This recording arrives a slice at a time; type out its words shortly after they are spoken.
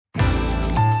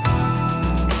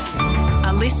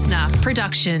listener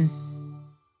production.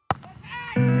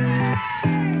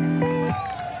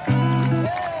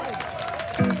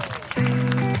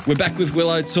 We're back with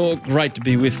Willow Talk. Great to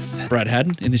be with Brad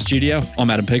Haddon in the studio. I'm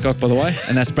Adam Peacock, by the way,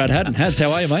 and that's Brad Haddon. Hads,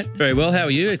 how are you, mate? Very well. How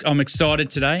are you? I'm excited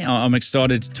today. I'm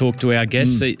excited to talk to our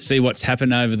guest, see what's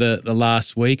happened over the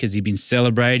last week. Has he been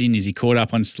celebrating? Is he caught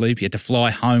up on sleep? He had to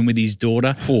fly home with his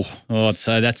daughter.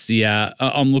 So that's the.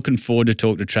 I'm looking forward to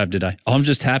talk to Trav today. I'm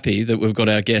just happy that we've got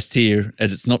our guest here,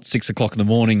 and it's not 6 o'clock in the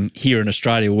morning here in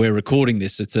Australia. We're recording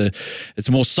this. It's a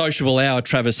more sociable hour.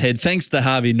 Travis Head. Thanks to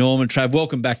Harvey Norman. Trav,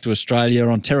 welcome back to Australia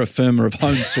on terra firma of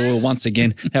home soil once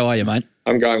again. How are you, mate?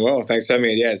 I'm going well. Thanks for having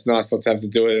me. Yeah, it's nice not to have to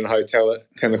do it in a hotel at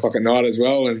 10 o'clock at night as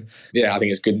well. And yeah, I think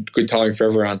it's good timing for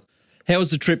everyone. How was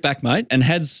the trip back, mate? And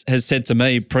has said to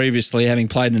me previously, having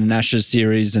played in an Ashes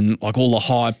series and like all the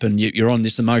hype and you're on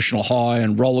this emotional high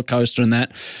and roller coaster and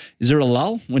that, is there a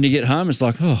lull when you get home? It's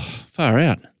like, oh, far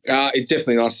out. It's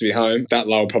definitely nice to be home. That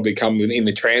lull will probably come in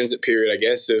the transit period, I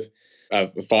guess, of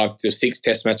 5 to 6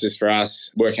 test matches for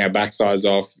us, working our backsides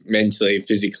off mentally,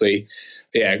 physically.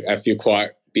 Yeah, a few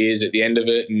quiet beers at the end of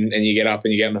it and you get up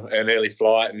and you get on an early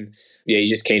flight and yeah, you're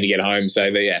just keen to get home.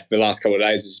 So the last couple of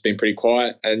days it's been pretty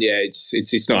quiet and yeah,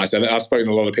 it's nice. And I've spoken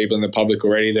to a lot of people in the public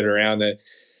already that are around there,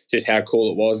 just how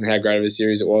cool it was and how great of a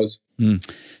series it was.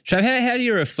 Trav, how do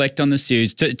you reflect on the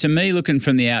series? To me, looking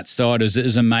from the outside, it was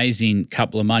an amazing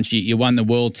couple of months. You won the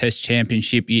World Test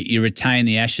Championship, you retained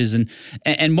the Ashes,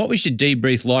 and what was your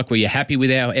debrief like? Were you happy with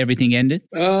how everything ended?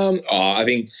 I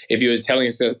think if you were telling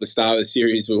us at the start of the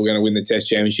series we were going to win the Test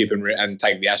Championship and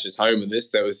take the Ashes home with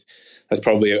this, that's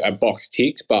probably a box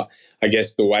ticked. But I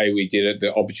guess the way we did it,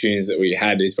 the opportunities that we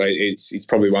had, it's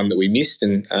probably one that we missed.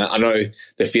 And I know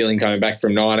the feeling coming back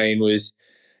from 19 was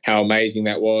how amazing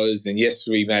that was. And yes,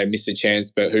 we may have missed a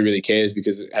chance, but who really cares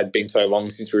because it had been so long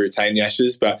since we retained the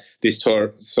Ashes. But this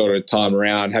sort of time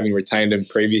around, having retained them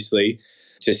previously,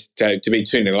 just to be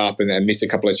 2-0 up and miss a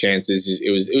couple of chances,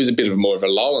 it was a bit of more of a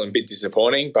lull and a bit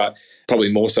disappointing, but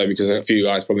probably more so because a few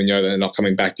guys probably know that they're not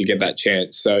coming back to get that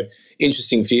chance. So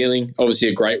interesting feeling. Obviously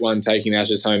a great one taking the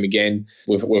Ashes home again.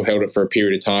 We've held it for a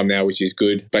period of time now, which is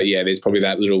good. But yeah, there's probably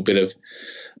that little bit of,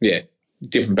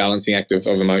 different balancing act of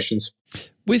emotions.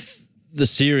 With the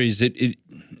series, it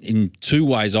in two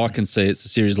ways I can see it's a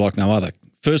series like no other.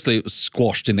 Firstly, it was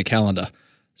squashed in the calendar.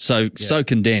 So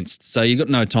condensed. So you got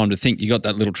no time to think. You got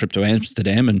that little trip to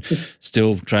Amsterdam and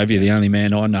still, Trav, you're the only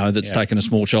man I know that's taken a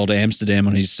small child to Amsterdam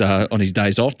on his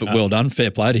days off, but well done. Fair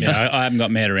play to you. I haven't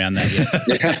got mad around that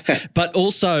yet. But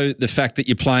also the fact that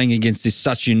you're playing against this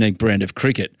such unique brand of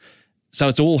cricket. So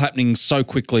it's all happening so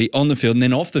quickly on the field and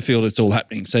then off the field it's all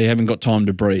happening. So you haven't got time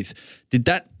to breathe. Did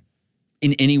that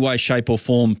in any way, shape or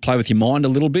form play with your mind a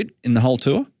little bit in the whole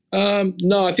tour?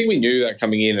 No, I think we knew that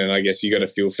coming in and I guess you got a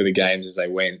feel for the games as they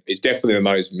went. It's definitely the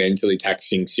most mentally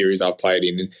taxing series I've played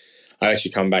in. And I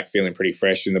actually come back feeling pretty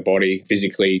fresh in the body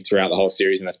physically throughout the whole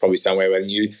series and that's probably somewhere when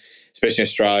you, especially in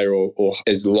Australia or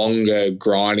as longer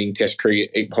grinding test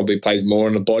cricket, it probably plays more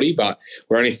on the body, but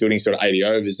we're only fielding sort of 80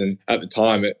 overs and at the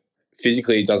time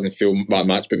physically it doesn't feel like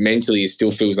much, but mentally it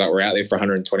still feels like we're out there for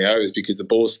 120 overs because the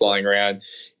ball's flying around.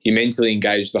 You're mentally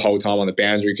engaged the whole time on the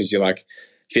boundary because you're like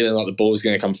feeling like the ball's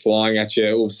going to come flying at you.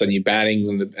 All of a sudden you're batting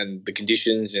and the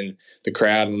conditions and the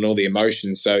crowd and all the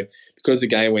emotions. So because the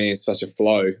game went in such a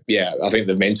flow, I think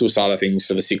the mental side of things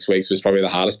for the 6 weeks was probably the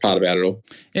hardest part about it all.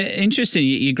 Interesting.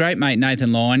 Your great mate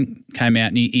Nathan Lyon came out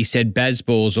and he said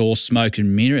Bazball's all smoke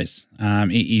and mirrors.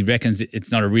 He reckons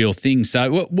it's not a real thing.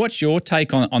 So what's your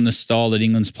take on the style that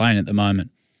England's playing at the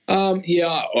moment?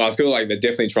 I feel like they're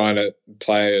definitely trying to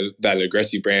play that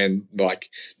aggressive brand, like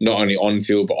not only on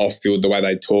field but off field, the way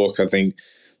they talk. I think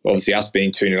obviously us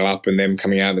being 2-0 up and them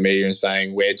coming out of the media and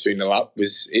saying we're 2-0 up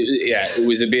it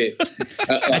was a bit...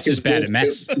 That's just bad at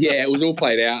maths. It was all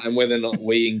played out and whether or not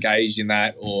we engage in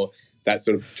that or that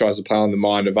sort of tries to play on the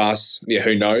mind of us,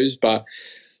 who knows, but...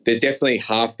 There's definitely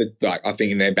I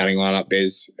think in their batting lineup,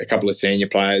 there's a couple of senior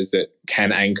players that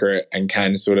can anchor it and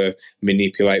can sort of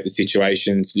manipulate the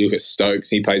situations. You look at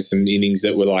Stokes, he played some innings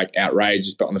that were like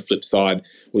outrageous, but on the flip side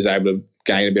was able to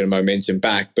gain a bit of momentum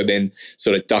back, but then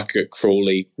sort of Duckett,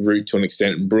 Crawley, Root to an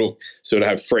extent, and Brook sort of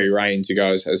have free reign to go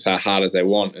as hard as they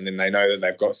want, and then they know that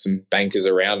they've got some bankers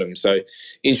around them. So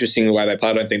interesting the way they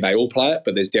play. I don't think they all play it,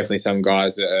 but there's definitely some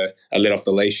guys that are let off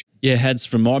the leash. Yeah, Hads,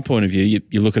 from my point of view,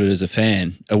 you look at it as a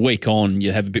fan. A week on,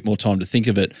 you have a bit more time to think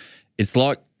of it. It's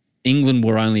like England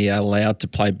were only allowed to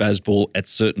play Bazball at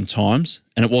certain times,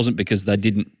 and it wasn't because they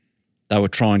were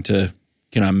trying to,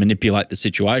 manipulate the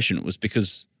situation. It was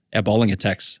because our bowling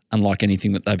attacks unlike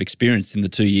anything that they've experienced in the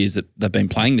 2 years that they've been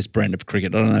playing this brand of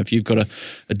cricket. I don't know if you've got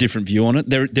a different view on it.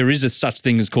 There is a such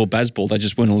thing as called Bazball. They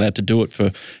just weren't allowed to do it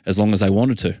for as long as they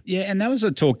wanted to. Yeah, and that was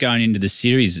a talk going into the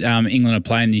series. England are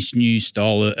playing this new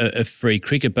style of free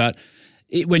cricket, but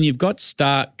when you've got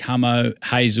Stark, Cummo,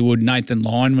 Hazelwood, Nathan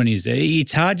Lyon when he's there,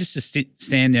 it's hard just to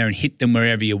stand there and hit them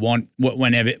wherever you want,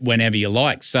 whenever you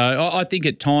like. So I think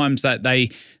at times that they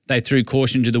threw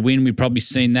caution to the wind. We've probably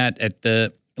seen that at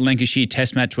the Lancashire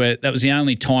Test match where that was the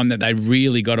only time that they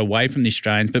really got away from the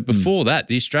Australians. But before that,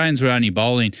 the Australians were only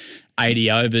bowling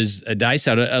 80 overs a day,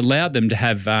 so it allowed them to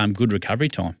have good recovery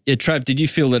time. Yeah, Trav, did you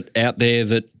feel that out there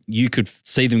that you could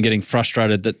see them getting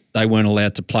frustrated that they weren't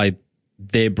allowed to play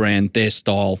their brand, their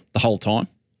style the whole time?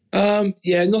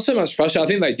 Yeah, not so much frustrated. I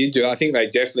think they did do it. I think they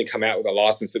definitely come out with a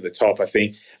license at the top. I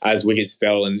think as wickets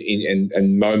fell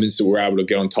and moments that we were able to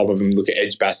get on top of them, look at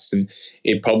Edgbaston, and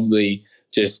it probably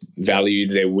just valued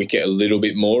their wicket a little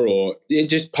bit more, or it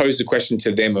just posed a question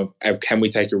to them of can we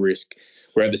take a risk?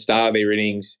 Where at the start of their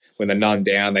innings, when they're none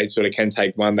down, they sort of can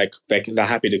take one. They're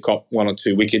happy to cop 1 or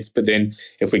 2 wickets, but then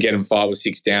if we get them 5 or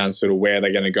 6 down, sort of where are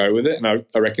they going to go with it? And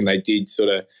I reckon they did sort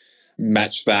of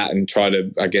match that and try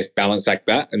to, I guess, balance act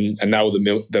that. And they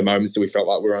were the moments that we felt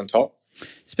like we were on top.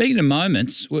 Speaking of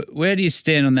moments, where do you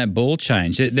stand on that ball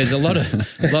change? There's a lot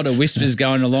of whispers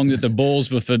going along that the balls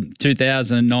were for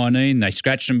 2019. They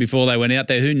scratched them before they went out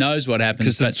there. Who knows what happened?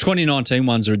 Because the 2019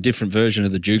 ones are a different version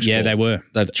of the Dukes ball. Yeah, they were.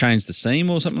 They've changed the seam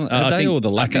or something like that, or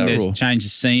the lacquer? I think they've changed the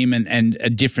seam and a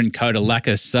different coat of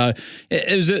lacquer. So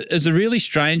it was a really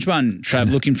strange one,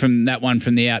 Trav, looking from that one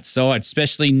from the outside,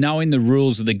 especially knowing the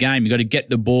rules of the game. You've got to get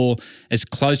the ball as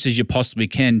close as you possibly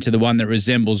can to the one that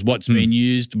resembles what's been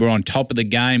used. We're on top of the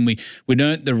game. We'd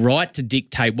earned the right to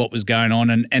dictate what was going on.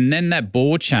 And then that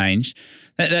ball change,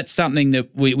 that's something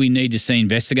that we need to see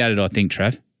investigated, I think,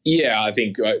 Trav. Yeah, I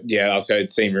think, I've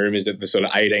seen rumours that the sort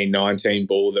of 18-19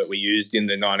 ball that we used in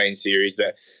the 19 series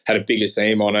that had a bigger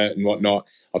seam on it and whatnot,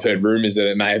 I've heard rumours that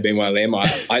it may have been one of them.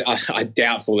 I'm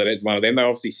doubtful that it's one of them. They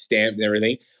obviously stamped and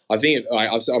everything. I think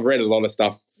I've read a lot of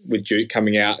stuff with Duke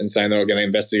coming out and saying they were going to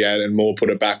investigate it and more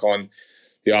put it back on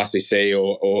the ICC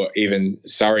or even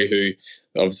Surrey, who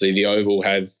obviously the Oval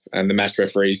have and the match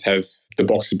referees have the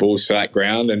box of balls for that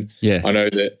ground. And I know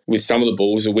that with some of the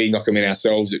balls, we knock them in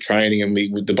ourselves at training and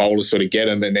the bowlers sort of get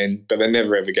them, but they're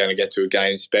never ever going to get to a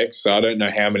game spec. So I don't know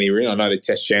how many are in. I know the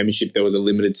Test Championship, there was a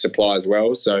limited supply as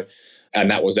well. So, and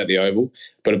that was at the Oval.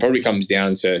 But it probably comes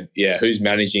down to, who's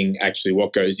managing actually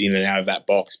what goes in and out of that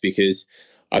box, because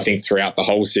I think throughout the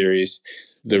whole series,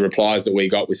 the replies that we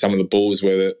got with some of the balls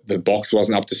were that the box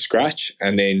wasn't up to scratch,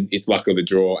 and then it's luck of the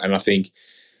draw. And I think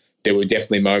there were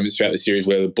definitely moments throughout the series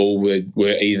where the ball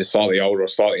were either slightly older or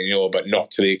slightly newer, but not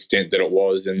to the extent that it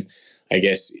was. And I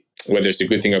guess whether it's a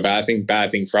good thing or bad thing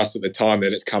for us at the time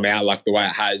that it's come out like the way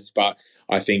it has. But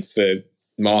I think for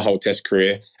my whole Test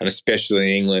career, and especially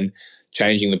in England,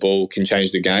 changing the ball can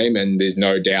change the game. And there's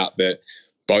no doubt that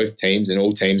both teams and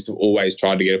all teams have always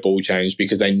tried to get a ball change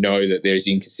because they know that there's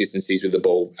inconsistencies with the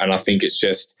ball. And I think it's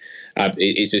just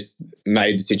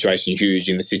made the situation huge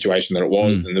in the situation that it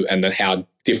was and how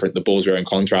different the balls were in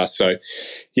contrast. So,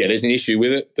 there's an issue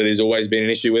with it, but there's always been an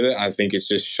issue with it. I think it's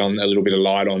just shone a little bit of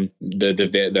light on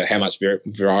the how much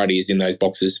variety is in those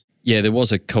boxes. Yeah, there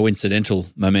was a coincidental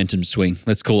momentum swing,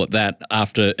 let's call it that,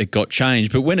 after it got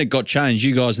changed. But when it got changed,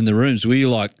 you guys in the rooms, were you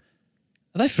like,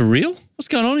 are they for real? What's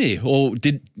going on here? Or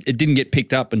didn't get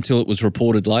picked up until it was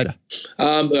reported later?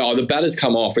 The batters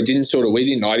come off. I didn't see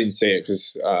it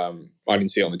because I didn't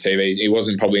see it on the TV. It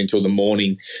wasn't probably until the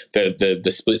morning that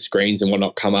the split screens and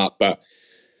whatnot come up. But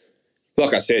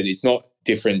like I said, it's not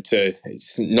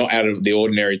out of the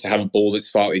ordinary to have a ball that's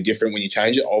slightly different when you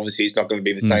change it. Obviously, it's not going to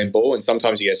be the same ball, and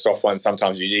sometimes you get a soft one,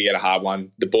 sometimes you do get a hard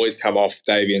one. The boys come off,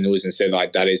 Davey and Lewis, and said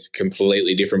like that is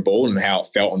completely different ball and how it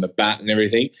felt on the bat and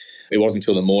everything. It wasn't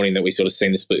until the morning that we sort of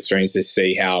seen the split screens to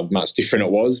see how much different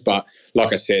it was. But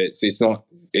like I said, it's not.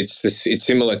 It's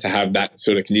similar to have that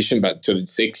sort of condition, but to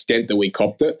the extent that we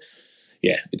copped it,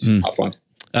 it's a tough one.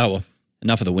 Oh well.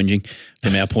 Enough of the whinging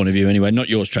from our point of view anyway. Not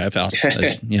yours, Trav, us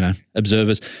as,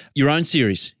 observers. Your own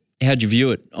series, how'd you view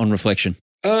it on reflection?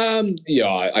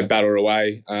 I battled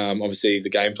away. Obviously, the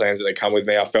game plans that come with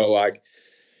me, I felt like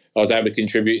I was able to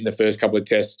contribute in the first couple of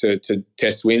tests to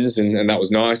test wins, and that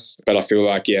was nice. But I feel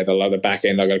like, the back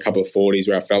end, I got a couple of 40s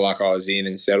where I felt like I was in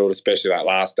and settled, especially that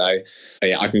last day.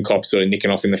 I can cop sort of nicking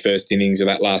off in the first innings of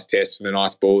that last test for the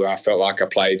nice ball. I felt like I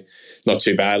played not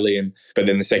too badly, but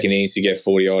then the second innings to get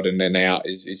 40 odd and then out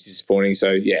is disappointing.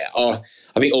 So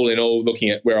I think all in all,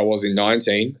 looking at where I was in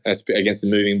 19 against the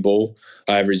moving ball,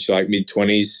 I averaged like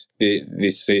mid-20s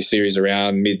this series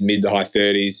around mid to high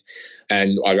 30s,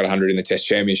 and I got 100 in the Test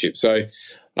Championship. So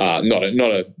not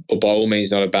by all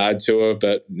means not a bad tour,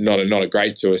 but not a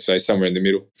great tour. So somewhere in the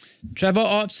middle. Trevor,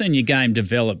 I've seen your game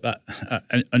develop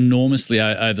enormously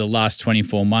over the last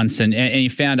 24 months, and you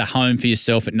found a home for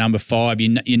yourself at number 5.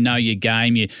 You know your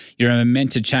game. You're a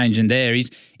mentor change in there.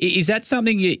 Is that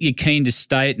something you're keen to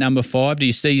stay at number 5? Do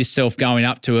you see yourself going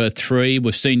up to a 3?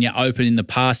 We've seen you open in the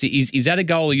past. Is that a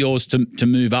goal of yours to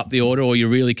move up the order, or you're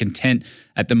really content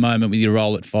at the moment with your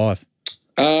role at 5?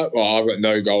 Well, I've got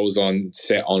no goals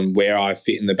set on where I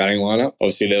fit in the batting lineup.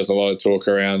 Obviously, there was a lot of talk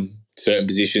around certain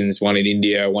positions, one in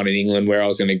India, one in England, where I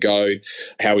was going to go,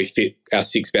 how we fit our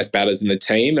 6 best batters in the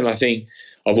team. And I think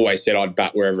I've always said I'd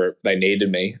bat wherever they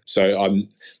needed me. So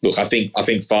I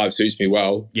think 5 suits me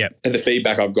well. Yep. And the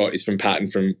feedback I've got is from Pat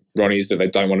and from Ronnie is that they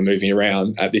don't want to move me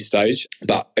around at this stage.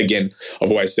 But again, I've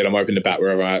always said I'm open to bat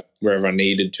wherever I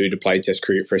needed to play Test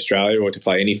cricket for Australia or to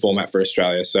play any format for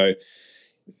Australia. So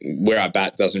where I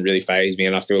bat doesn't really faze me,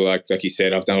 and I feel like you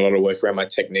said, I've done a lot of work around my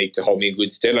technique to hold me in good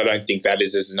stead. I don't think that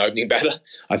is as an opening batter.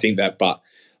 I think that, but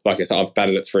like I said, I've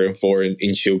batted at 3 and 4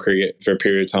 in Shield cricket for a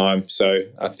period of time. So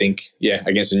I think,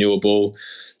 against a newer ball,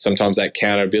 sometimes that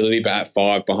counter ability, but at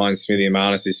 5 behind Smithy and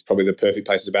Marnus is probably the perfect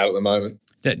place to bat at the moment.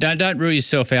 Don't rule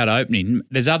yourself out opening.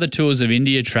 There's other tours of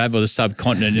India travel, the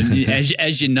subcontinent, and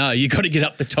as you know, you've got to get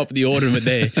up the top of the order with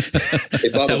there.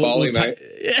 It's like bowling, mate.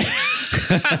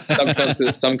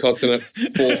 Some continent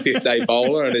 4-5 day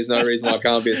bowler, and there's no reason why I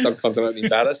can't be a subcontinent opening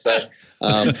batter. So,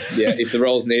 if the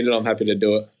role's needed, I'm happy to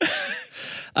do it.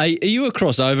 Are you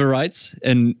across over rates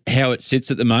and how it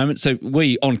sits at the moment? So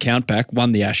we, on countback,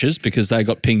 won the Ashes because they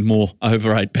got pinged more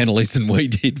over 8 penalties than we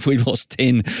did. We lost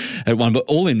 10 at one, but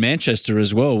all in Manchester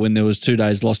as well when there was 2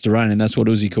 days lost to rain. And that's what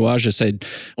Uzi Khawaja said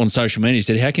on social media. He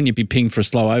said, how can you be pinged for a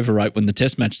slow over rate when the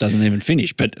test match doesn't even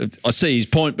finish? But I see his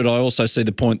point, but I also see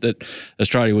the point that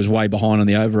Australia was way behind on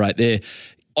the over rate there.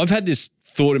 I've had this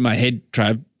thought in my head,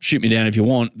 Trav, shoot me down if you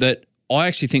want, that I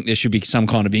actually think there should be some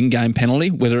kind of in-game penalty,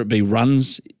 whether it be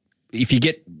runs. If you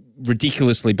get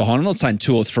ridiculously behind, I'm not saying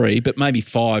 2 or 3, but maybe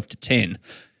 5 to 10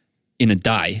 in a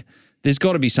day, there's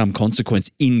got to be some consequence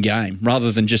in-game rather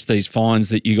than just these fines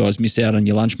that you guys miss out on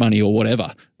your lunch money or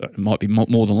whatever. It might be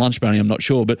more than lunch money, I'm not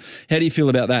sure. But how do you feel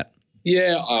about that?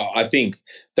 Yeah, I think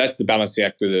that's the balancing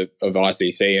act of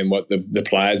ICC and what the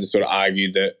players have sort of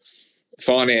argued that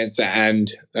finance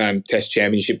and Test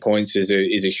Championship points is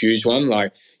a huge one.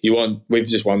 Like we've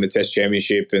just won the Test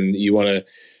Championship, and you want to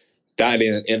that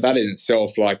in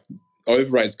itself, like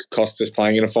overrates could cost us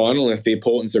playing in a final. And if the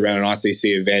importance around an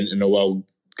ICC event and a World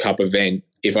Cup event,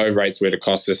 if overrates were to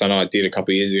cost us, I know I did a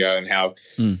couple of years ago, and how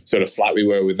sort of flat we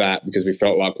were with that because we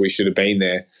felt like we should have been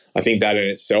there. I think that in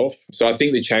itself. So I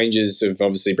think the changes of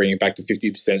obviously bringing it back to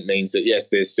 50% means that, yes,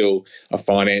 there's still a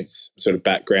finance sort of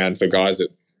background for guys that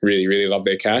really, really love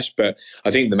their cash. But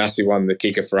I think the massive one, the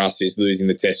kicker for us, is losing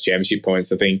the Test Championship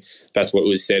points. I think that's what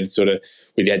was said, sort of,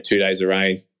 we had 2 days of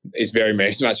rain. It's very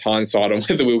much hindsight on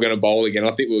whether we were going to bowl again.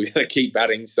 I think we were going to keep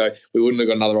batting, so we wouldn't have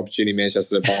got another opportunity in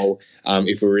Manchester to bowl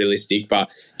if we're realistic. But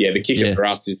yeah, the kicker for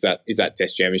us is that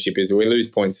Test Championship. Is if we lose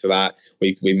points for that,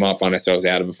 we might find ourselves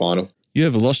out of a final. You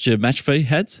ever lost your match fee,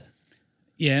 Hads?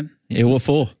 Yeah. Yeah, what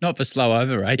for? Not for slow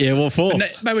over rates. Yeah, what for?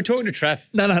 Mate, we're talking to Trav.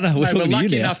 No. We're talking to you now. We're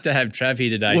lucky enough to have Trav here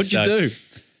today. What'd you do?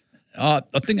 I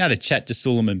think I had a chat to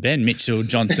Suleiman Ben, Mitchell,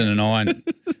 Johnson and I, and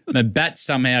my bat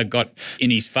somehow got in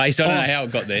his face. I don't know how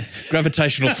it got there.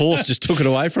 Gravitational force just took it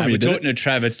away from you, We're talking to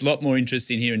Trav. It's a lot more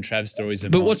interesting hearing Trav's stories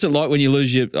than But mine. what's it like when you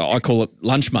lose your, I call it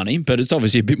lunch money, but it's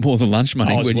obviously a bit more than lunch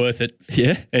money. It was worth it.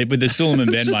 Yeah? With the Suleiman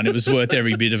Ben one, it was worth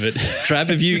every bit of it. Trav,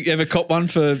 have you ever caught one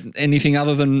for anything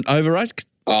other than overrate?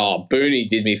 Oh, Booney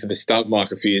did me for the stump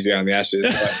mic a few years ago in the Ashes.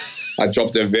 I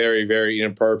dropped a very, very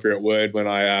inappropriate word when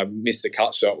I missed a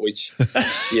cut shot, which,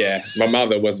 yeah, my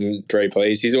mother wasn't very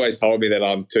pleased. She's always told me that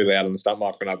I'm too loud on the stump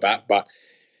mic when I bat, but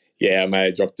yeah, I may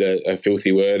have dropped a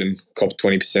filthy word and copped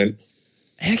 20%.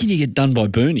 How can you get done by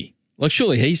Booney? Like,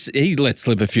 surely he let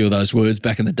slip a few of those words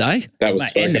back in the day. That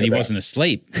was And that he wasn't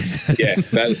asleep. Yeah,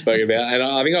 that was spoken about. And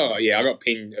I think, I got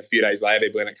pinged a few days later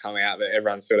when it came out that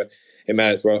everyone sort of, it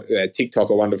made as well, TikTok,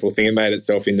 a wonderful thing. It made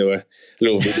itself into a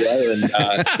little video and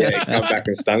it came back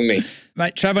and stung me.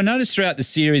 Mate, Trav, I noticed throughout the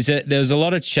series that there was a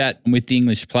lot of chat with the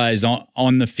English players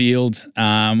on the field.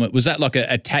 Was that like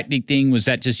a tactic thing? Was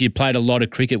that just you played a lot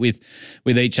of cricket with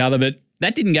each other? But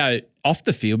that didn't go off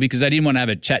the field because they didn't want to have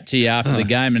a chat to you after the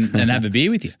game and have a beer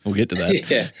with you. We'll get to that.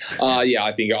 Yeah.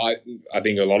 I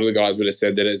think a lot of the guys would have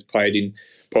said that it's played in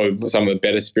probably some of the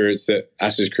better spirits that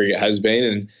Ashes cricket has been.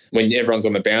 And when everyone's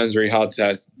on the boundary, hard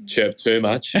to chirp too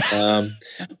much.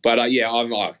 But I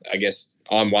guess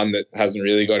I'm one that hasn't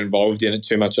really got involved in it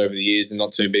too much over the years and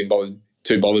not too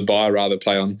bothered by. I'd rather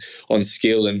play on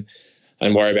skill and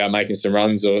worry about making some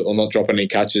runs or not dropping any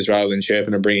catches rather than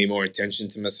chirping and bringing more attention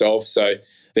to myself. So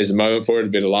there's a moment for it, a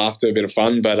bit of laughter, a bit of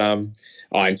fun. But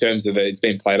in terms of it's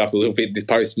been played up a little bit this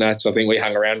post-match. I think we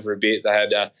hung around for a bit. They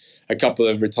had a couple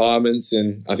of retirements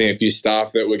and I think a few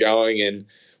staff that were going, and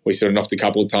we sort of knocked a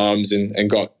couple of times and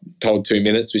got told 2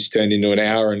 minutes, which turned into an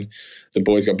hour, and the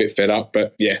boys got a bit fed up.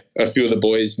 But, yeah, a few of the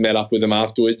boys met up with them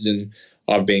afterwards, and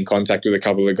I've been in contact with a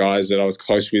couple of the guys that I was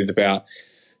close with about,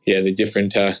 the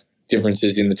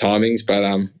differences in the timings. But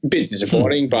a bit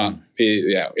disappointing, but,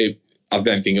 I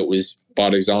don't think it was by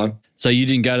design. So you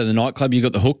didn't go to the nightclub, you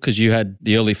got the hook because you had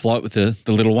the early flight with the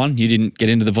little one. You didn't get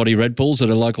into the Voddy Red Bulls at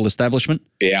a local establishment?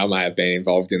 Yeah, I may have been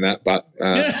involved in that, but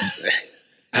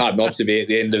hard not to be at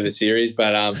the end of the series.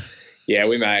 But,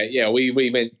 we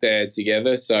went there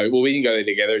together. So, we didn't go there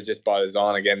together just by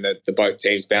design, again, that the both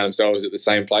teams found themselves at the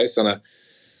same place on a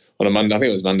Monday. I think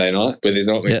it was Monday night, but there's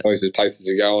not many places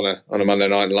to go on a Monday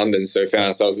night in London. So we found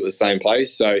ourselves at the same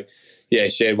place. So,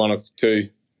 shared one or two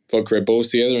vodka Red Bulls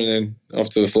together and then off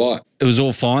to the flight. It was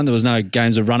all fine. There was no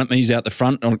games of run at me's out the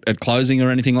front at closing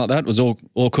or anything like that. It was all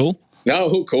cool. No,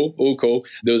 all cool.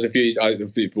 There was a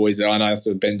few boys that I know.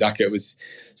 Sort of Ben Duckett was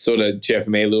sort of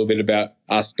chirping me a little bit about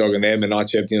us dogging them, and I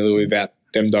chirped him a little bit about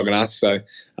them dogging us. So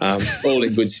all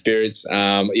in good spirits.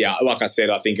 Like I said,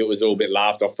 I think it was all a bit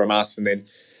laughed off from us, and then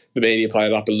the media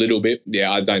played it up a little bit.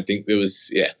 Yeah, I don't think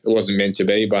it wasn't meant to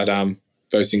be, but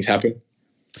those things happen.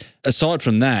 Aside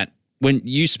from that, when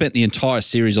you spent the entire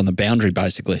series on the boundary,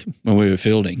 basically, when we were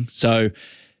fielding, so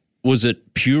was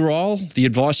it puerile, the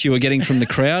advice you were getting from the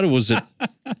crowd, or was it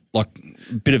like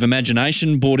a bit of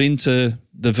imagination brought into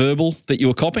the verbal that you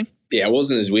were copping? Yeah, it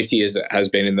wasn't as witty as it has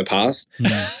been in the past,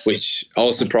 which I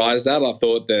was surprised at. I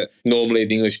thought that normally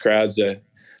the English crowds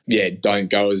don't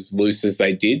go as loose as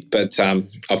they did, but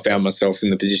I found myself in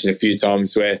the position a few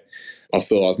times where I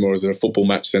thought I was more as a football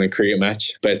match than a cricket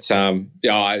match. But,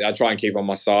 I try and keep on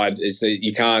my side.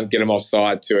 You can't get them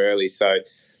offside too early. So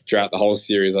throughout the whole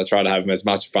series, I try to have as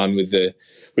much fun with the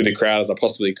crowd as I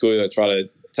possibly could. I try to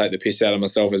take the piss out of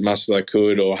myself as much as I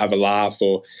could, or have a laugh,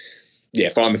 or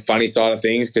find the funny side of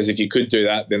things, because if you could do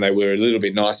that, then they were a little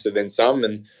bit nicer than some.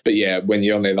 But when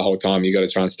you're on there the whole time, you got to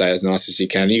try and stay as nice as you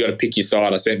can. You got to pick your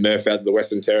side. I sent Murph out to the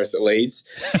Western Terrace at Leeds,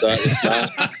 so that was smart.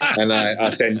 And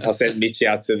I sent Mitch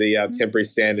out to the temporary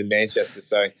stand in Manchester.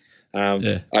 So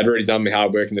I'd already done my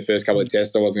hard work in the first couple of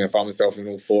tests. I wasn't going to find myself in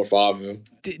all 4 or 5 of them.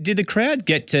 Did the crowd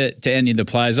get to any of the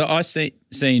players? I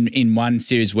seen in one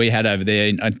series we had over there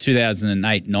in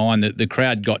 2008-9 that the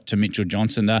crowd got to Mitchell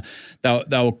Johnson. They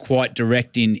were quite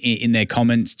direct in their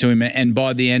comments to him, and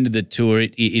by the end of the tour,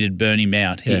 it had burned him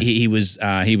out. Yeah. He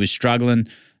was struggling,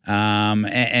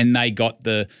 and they got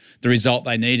the result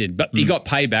they needed. But he got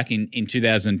payback in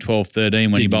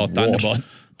 2012-13 when he bowled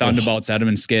Thunderbolts at him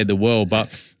and scared the world. But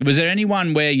was there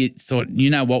anyone where you thought, you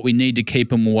know what, we need to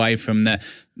keep them away from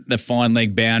the fine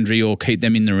leg boundary or keep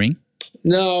them in the ring?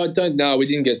 No, I don't know. We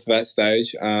didn't get to that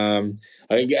stage. I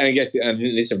guess in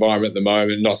this environment at the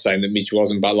moment, not saying that Mitch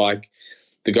wasn't, but like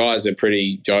the guys are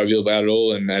pretty jovial about it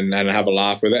all and have a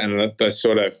laugh with it. And the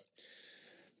sort of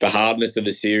the hardness of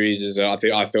the series is, I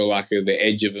feel like the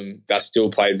edge of them, they're still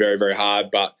played very, very hard,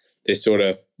 but there's sort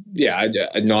of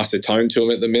a nicer tone to them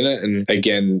at the minute. And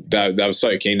again, they were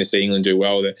so keen to see England do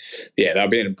well that they were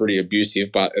being pretty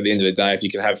abusive. But at the end of the day, if you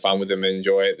can have fun with them and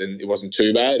enjoy it, then it wasn't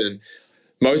too bad. And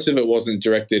most of it wasn't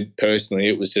directed personally.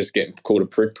 It was just getting called a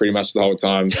prick pretty much the whole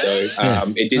time. So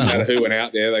it didn't matter who went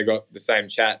out there. They got the same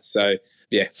chat. So,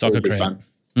 it was good fun.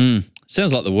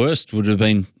 Sounds like the worst would have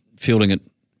been fielding at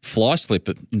fly slip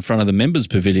in front of the members'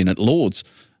 pavilion at Lord's,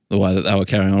 the way that they were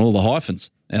carrying on all the hyphens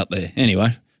out there.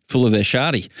 Anyway, full of their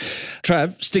shardy.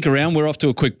 Trav, stick around. We're off to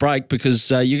a quick break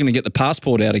because you're going to get the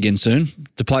passport out again soon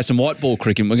to play some white ball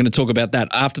cricket. We're going to talk about that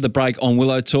after the break on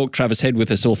Willow Talk. Travis Head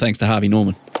with us, all thanks to Harvey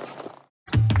Norman.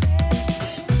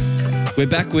 We're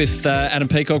back with Adam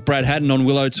Peacock, Brad Haddon on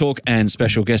Willow Talk, and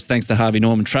special guest thanks to Harvey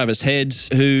Norman, Travis Head,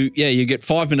 who, you get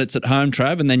 5 minutes at home,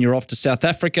 Trav, and then you're off to South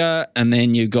Africa, and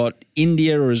then you've got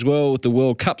India as well with the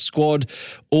World Cup squad,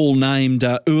 all named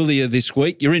earlier this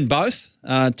week. You're in both,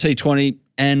 T20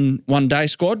 and one-day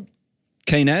squad.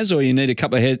 Keen as, or you need a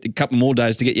couple more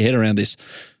days to get your head around this?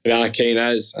 No, keen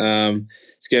as.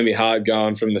 It's going to be hard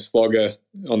going from the slogger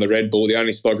on the Red Bull, the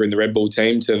only slogger in the Red Bull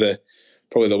team, to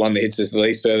probably the one that hits us the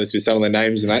least furthest with some of the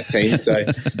names in that team. So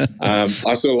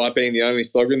I sort of like being the only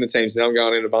slogger in the team, so now I'm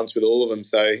going in a bunch with all of them.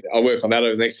 So I'll work on that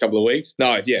over the next couple of weeks.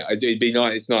 No, yeah, it'd be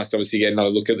nice. It's nice to obviously get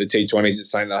another look at the T20s.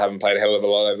 It's something that I haven't played a hell of a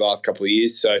lot over the last couple of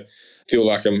years. So I feel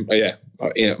like I'm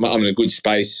in a good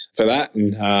space for that.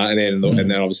 And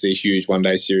then obviously a huge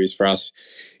one-day series for us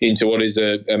into what is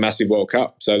a massive World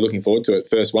Cup. So looking forward to it.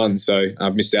 First one. So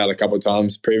I've missed out a couple of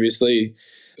times previously,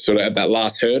 sort of at that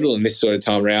last hurdle, and this sort of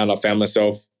time around I found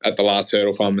myself at the last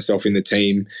hurdle, find myself in the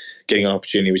team getting an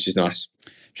opportunity, which is nice.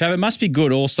 Trav, it must be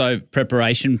good also,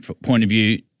 preparation point of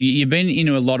view. You've been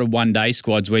into a lot of one-day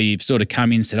squads where you've sort of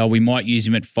come in and said, we might use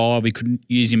him at 5, we could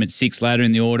use him at 6 later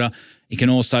in the order. You can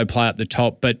also play up the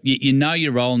top, but you know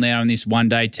your role now in this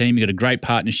one-day team. You've got a great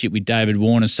partnership with David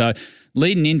Warner, so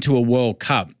leading into a World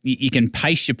Cup, you can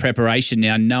pace your preparation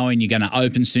now knowing you're going to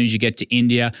open as soon as you get to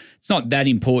India. It's not that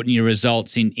important, your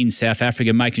results in South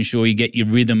Africa, making sure you get your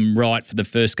rhythm right for the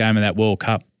first game of that World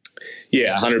Cup.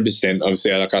 Yeah, 100%.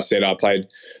 Obviously, like I said, I played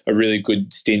a really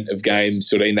good stint of games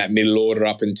sort of in that middle order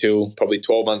up until probably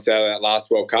 12 months out of that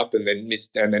last World Cup, and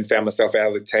then found myself out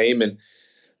of the team, and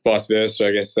vice versa.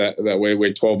 I guess that we're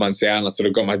 12 months out, and I sort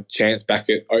of got my chance back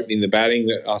at opening the batting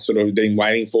that I sort of been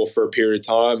waiting for a period of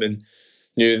time, and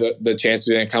knew that the chance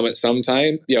was going to come at some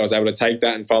time. Yeah, I was able to take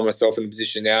that and find myself in a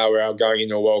position now where I'm going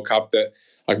into a World Cup that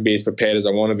I can be as prepared as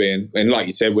I want to be. And like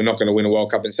you said, we're not going to win a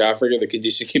World Cup in South Africa. The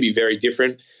conditions can be very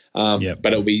different, but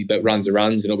it'll be that runs are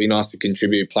runs, and it'll be nice to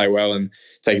contribute, play well, and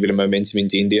take a bit of momentum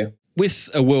into India. With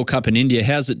a World Cup in India,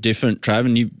 how's it different, Trav?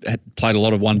 And you've played a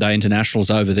lot of one-day internationals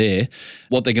over there.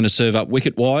 What they're going to serve up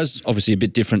wicket-wise, obviously a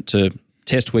bit different to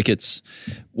Test wickets.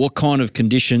 What kind of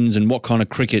conditions and what kind of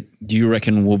cricket do you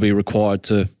reckon will be required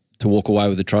to walk away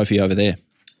with the trophy over there?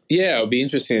 Yeah, it'll be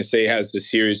interesting to see as the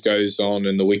series goes on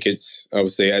and the wickets,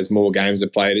 obviously, as more games are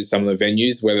played at some of the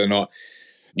venues, whether or not,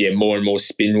 more and more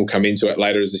spin will come into it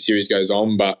later as the series goes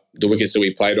on. But the wickets that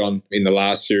we played on in the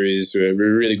last series were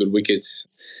really good wickets.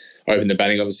 Opened the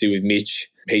batting, obviously, with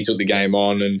Mitch. He took the game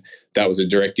on, and that was a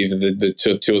directive of the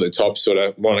two at the top, sort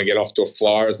of want to get off to a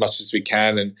flyer as much as we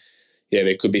can. And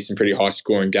there could be some pretty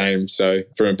high-scoring games. So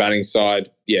from a batting side,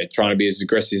 trying to be as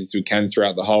aggressive as we can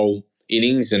throughout the whole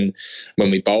innings. And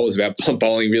when we bowl, it's about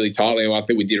bowling really tightly. And I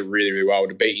think we did it really, really well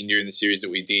to beat India in the series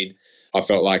that we did. I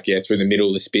felt like, through the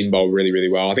middle, the spin bowl really, really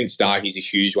well. I think Starkey's a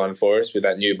huge one for us with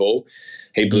that new ball.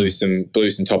 He blew some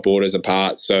top orders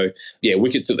apart. So,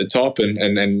 wickets at the top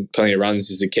and plenty of runs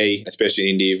is the key, especially in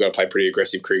India. You've got to play pretty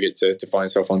aggressive cricket to find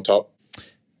yourself on top.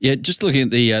 Yeah, just looking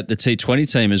at the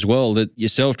T20 team as well, that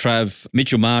yourself, Trav,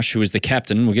 Mitchell Marsh, who is the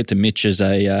captain. We'll get to Mitch as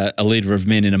a leader of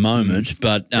men in a moment.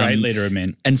 But great leader of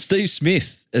men. And Steve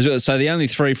Smith as well. So the only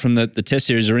 3 from the Test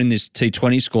series are in this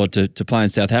T20 squad to play in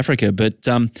South Africa. But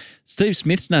Steve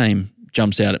Smith's name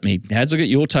jumps out at me. How's it get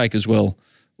your take as well?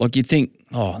 Like you'd think,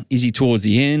 is he towards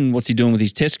the end? What's he doing with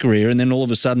his Test career? And then all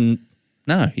of a sudden,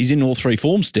 no, he's in all 3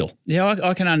 forms still. Yeah,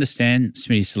 I can understand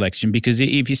Smitty's selection because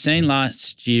if you've seen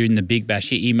last year in the Big Bash,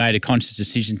 he made a conscious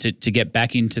decision to get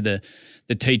back into the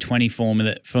T20 form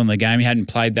from the game. He hadn't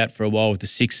played that for a while with the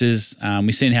Sixers.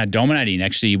 We've seen how dominating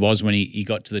actually he was when he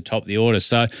got to the top of the order.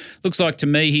 So looks like to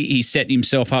me he set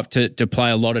himself up to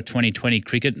play a lot of 2020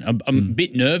 cricket. I'm a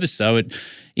bit nervous though.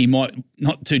 He might,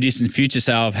 not too distant future,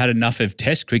 say I've had enough of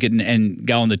Test cricket and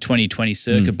go on the 2020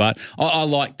 circuit. But I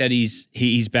like that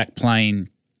he's back playing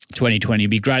 2020.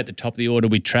 It'd be great at the top of the order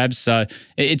with Trav. So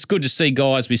it's good to see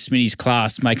guys with Smitty's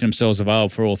class making themselves available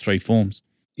for all 3 forms.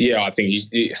 Yeah, I think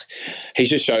he's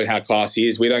just showed how classy he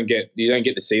is. You don't get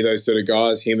to see those sort of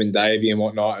guys, him and Davey and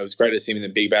whatnot. It was great to see him in the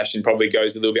Big Bash, and probably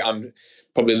goes a little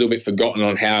bit forgotten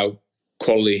on how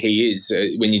quality he is.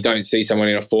 When you don't see someone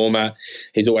in a format,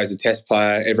 he's always a Test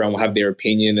player. Everyone will have their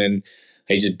opinion, and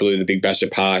he just blew the Big Bash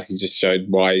apart. He just showed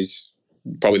why he's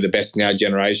probably the best in our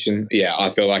generation. Yeah, I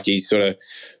feel like he's sort of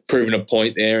proven a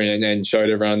point there and showed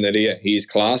everyone that he is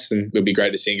class, and it would be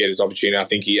great to see him get his opportunity. I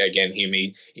think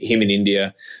him in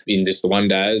India in just the one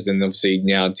days, and obviously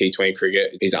now T20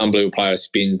 cricket, he's an unbelievable player to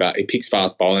spin, but he picks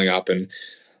fast bowling up, and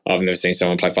I've never seen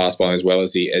someone play fast bowling as well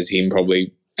as him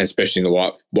probably, especially in the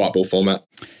white ball format.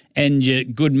 And your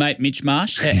good mate, Mitch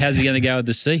Marsh, how's he going to go with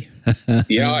the C?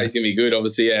 Yeah, he's going to be good.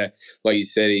 Obviously, yeah, like you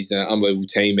said, he's an unbelievable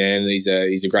team man. He's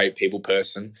a great people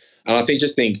person. And I think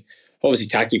obviously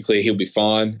tactically he'll be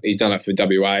fine. He's done it for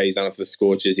WA. He's done it for the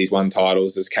Scorchers. He's won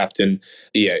titles as captain.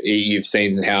 Yeah, you've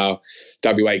seen how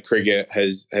WA cricket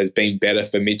has been better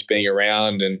for Mitch being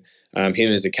around and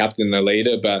him as a captain and a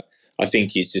leader. But I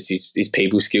think he's just his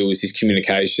people skills, his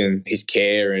communication, his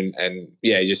care, and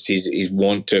yeah, just his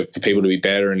want for people to be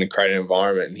better and to create an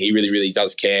environment. And he really, really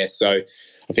does care. So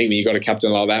I think when you've got a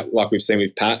captain like that, like we've seen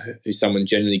with Pat, who's someone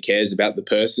genuinely cares about the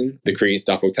person, the cricket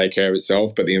stuff will take care of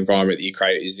itself, but the environment that you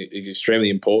create is extremely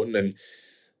important, and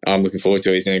I'm looking forward to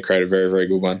it. He's going to create a very, very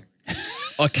good one.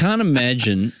 I can't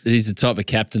imagine that he's the type of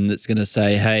captain that's going to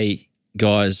say, hey,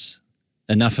 guys,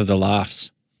 enough of the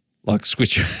laughs. Like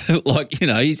switch, he's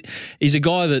a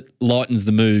guy that lightens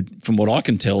the mood, from what I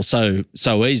can tell, so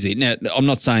easy. Now, I'm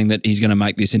not saying that he's going to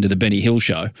make this into the Benny Hill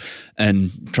show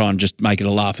and try and just make it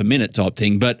a laugh a minute type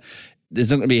thing, but there's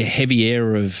not going to be a heavy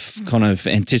air of kind of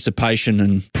anticipation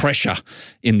and pressure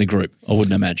in the group, I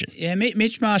wouldn't imagine. Yeah,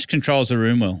 Mitch Marsh controls the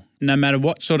room well. No matter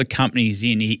what sort of company he's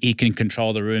in, he can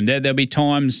control the room. There'll be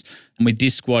times with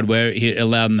this squad where he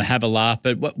allowed them to have a laugh,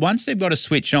 but once they've got to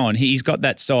switch on, he's got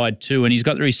that side too, and he's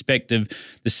got the respect of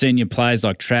the senior players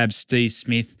like Trav, Steve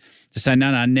Smith, to say,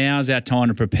 no, now's our time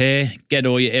to prepare, get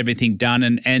everything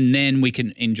done, and then we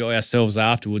can enjoy ourselves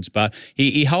afterwards. But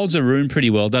he holds a room pretty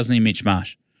well, doesn't he, Mitch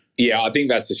Marsh? Yeah, I think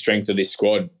that's the strength of this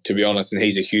squad, to be honest, and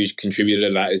he's a huge contributor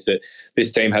to that, is that this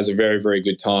team has a very, very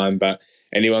good time, but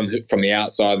anyone from the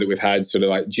outside that we've had sort of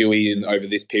like Dewey over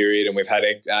this period, and we've had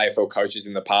AFL coaches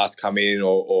in the past come in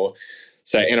or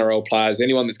say NRL players,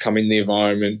 anyone that's come in the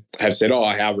environment have said,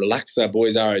 how relaxed our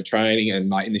boys are at training and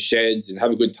like in the sheds and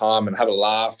have a good time and have a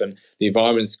laugh and the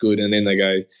environment's good. And then they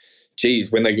go,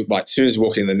 geez, when they as soon as we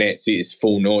walk in the nets, it is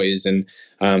full noise. And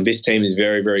this team is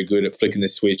very, very good at flicking the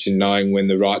switch and knowing when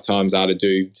the right times are to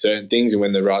do certain things and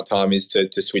when the right time is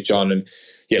to switch on. And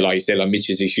yeah, like you said, like Mitch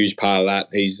is a huge part of that.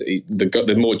 He's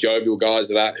the more jovial guys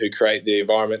of that who create the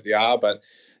environment they are. But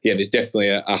yeah, there's definitely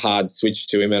a hard switch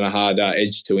to him and a hard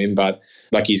edge to him. But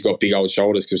like he's got big old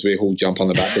shoulders because we all jump on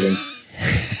the back of him.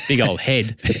 Big old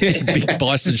head. Big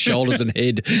bison shoulders and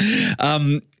head.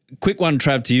 Quick one,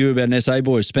 Trav, to you about an SA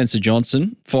boy, Spencer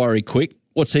Johnson, fiery quick.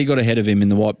 What's he got ahead of him in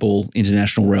the white ball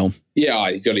international realm? Yeah,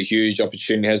 he's got a huge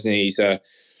opportunity, hasn't he?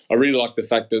 I really like the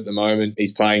fact that at the moment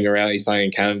he's playing around. He's playing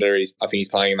in Canada. I think he's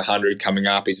playing in the 100 coming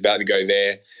up. He's about to go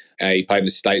there. He played in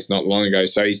the States not long ago.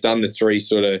 So he's done the three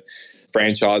sort of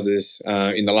franchises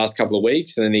in the last couple of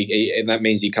weeks, and then and that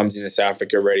means he comes into South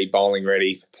Africa ready, bowling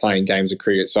ready, playing games of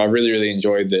cricket. So I really, really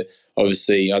enjoyed that.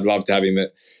 Obviously, I'd love to have him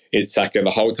at Saka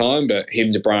the whole time, but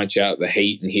him to branch out the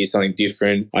heat and hear something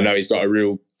different. I know he's got a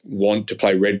real want to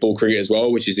play red ball cricket as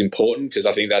well, which is important because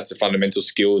I think that's a fundamental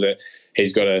skill that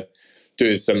he's got to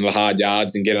do some of the hard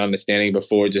yards and get an understanding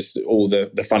before just all the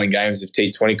fun and games of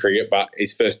T20 cricket. But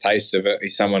his first taste of it,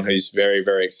 he's someone who's very,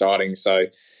 very exciting. So,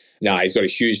 no, he's got a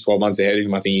huge 12 months ahead of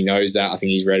him. I think he knows that. I think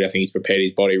he's ready. I think he's prepared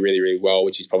his body really, really well,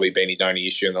 which has probably been his only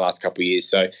issue in the last couple of years.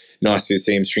 So nice to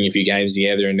see him string a few games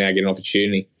together and now get an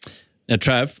opportunity. Now,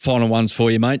 Trav, final ones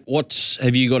for you, mate. What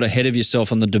have you got ahead of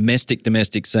yourself on the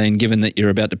domestic scene, given that you're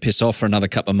about to piss off for another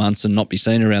couple of months and not be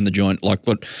seen around the joint? Like,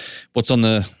 what's on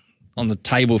the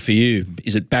table for you?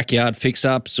 Is it backyard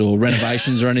fix-ups or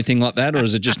renovations or anything like that, or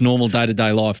is it just normal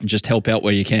day-to-day life and just help out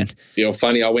where you can? Yeah,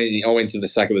 funny, I went to the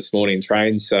Saka this morning and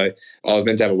trained, so I was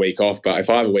meant to have a week off, but if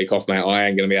I have a week off, mate, I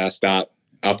ain't going to be able to start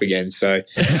up again. So,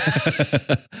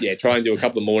 yeah, try and do a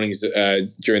couple of mornings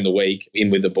during the week in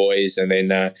with the boys, and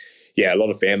then, a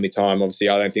lot of family time. Obviously,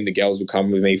 I don't think the girls will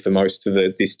come with me for most of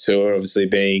this tour. Obviously,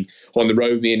 being on the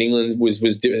road with me in England was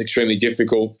extremely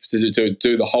difficult to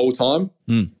do the whole time.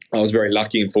 I was very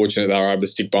lucky and fortunate they were able to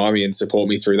stick by me and support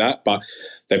me through that, but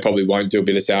they probably won't do a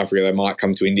bit of South Africa. They might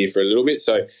come to India for a little bit.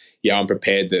 So, yeah, I'm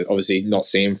prepared to obviously not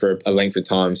see them for a length of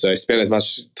time. So spend as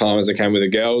much time as I can with the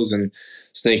girls and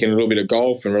sneak in a little bit of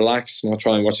golf and relax. I'll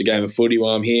try and watch a game of footy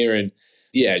while I'm here and,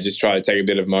 yeah, just try to take a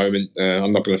bit of a moment.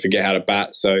 I'm not going to forget how to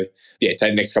bat. So, yeah,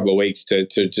 take the next couple of weeks to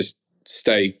just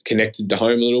stay connected to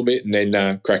home a little bit and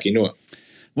then crack into it.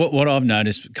 What I've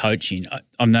noticed coaching,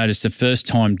 I've noticed the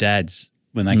first-time dads,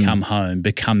 when they come home,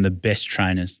 become the best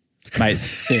trainers. Mate,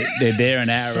 they're there an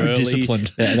hour So early.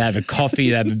 disciplined. They have a coffee,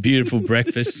 they have a beautiful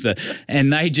breakfast,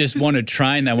 and they just want to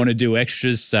train. They want to do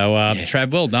extras. So,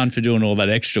 Trav, well done for doing all that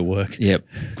extra work. Yep,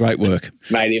 great work.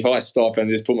 Mate, if I stop and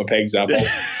just put my pegs up,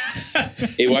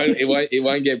 it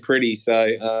won't get pretty. So,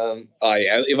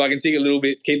 if I can take a little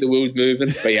bit, keep the wheels moving.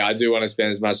 But yeah, I do want to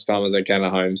spend as much time as I can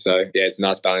at home. So yeah, it's a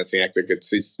nice balancing act.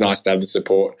 It's nice to have the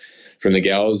support from the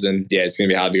girls, and yeah, it's going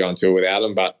to be hard to go on tour without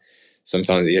them. But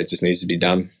sometimes it just needs to be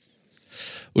done.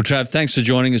 Well, Trav, thanks for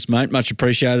joining us, mate. Much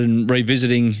appreciated, and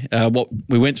revisiting what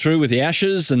we went through with the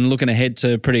Ashes and looking ahead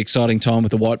to a pretty exciting time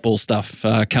with the white ball stuff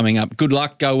coming up. Good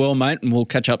luck, go well, mate, and we'll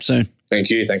catch up soon. Thank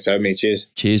you. Thanks for having me.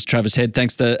 Cheers. Cheers, Travis Head.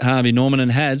 Thanks to Harvey Norman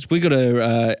and Hads. We got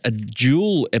a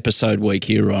dual episode week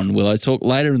here on Willow Talk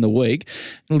later in the week.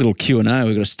 A little Q&A.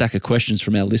 We've got a stack of questions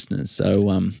from our listeners.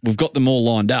 So we've got them all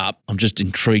lined up. I'm just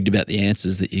intrigued about the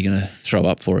answers that you're going to throw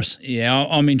up for us. Yeah,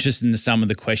 I'm interested in some of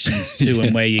the questions too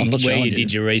and where you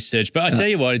did your research. But I tell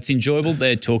you what, it's enjoyable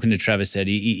there talking to Travis Head.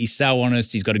 He's so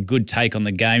honest. He's got a good take on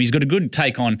the game. He's got a good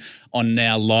take on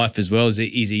now life as well.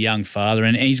 He's a young father,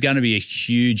 and he's going to be a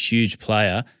huge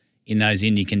player in those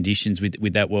Indy conditions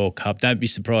with that World Cup. Don't be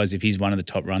surprised if he's one of the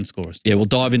top run scorers. Yeah, we'll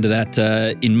dive into that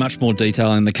in much more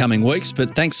detail in the coming weeks.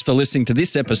 But thanks for listening to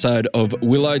this episode of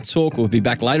Willow Talk. We'll be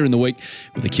back later in the week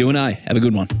with a Q&A. Have a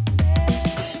good one.